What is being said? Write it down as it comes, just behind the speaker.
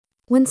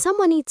When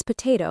someone eats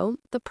potato,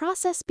 the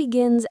process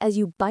begins as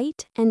you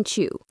bite and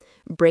chew,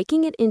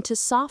 breaking it into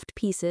soft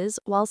pieces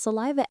while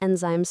saliva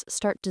enzymes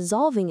start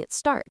dissolving its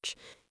starch.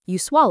 You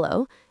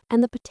swallow,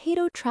 and the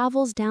potato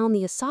travels down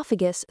the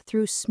esophagus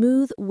through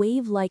smooth,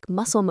 wave-like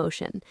muscle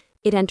motion.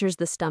 It enters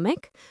the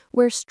stomach,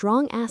 where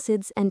strong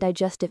acids and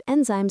digestive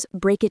enzymes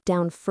break it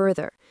down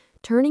further,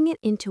 turning it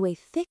into a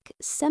thick,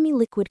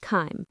 semi-liquid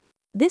chyme.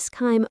 This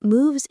chyme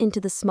moves into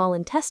the small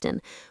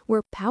intestine,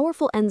 where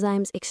powerful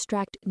enzymes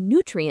extract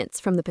nutrients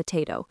from the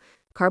potato.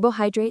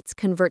 Carbohydrates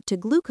convert to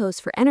glucose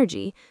for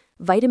energy,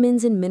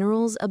 vitamins and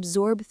minerals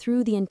absorb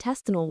through the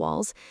intestinal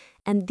walls,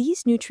 and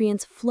these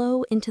nutrients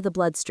flow into the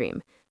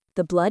bloodstream.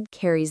 The blood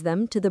carries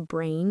them to the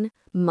brain,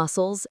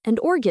 muscles, and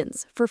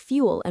organs for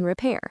fuel and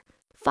repair.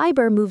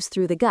 Fiber moves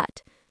through the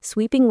gut,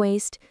 sweeping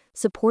waste,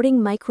 supporting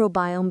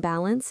microbiome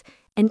balance,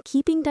 and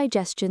keeping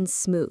digestion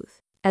smooth.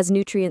 As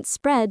nutrients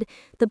spread,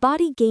 the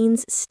body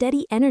gains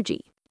steady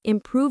energy,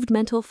 improved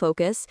mental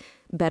focus,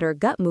 better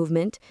gut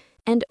movement,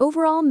 and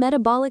overall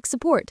metabolic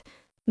support,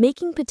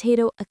 making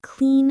potato a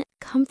clean,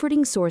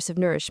 comforting source of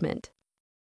nourishment.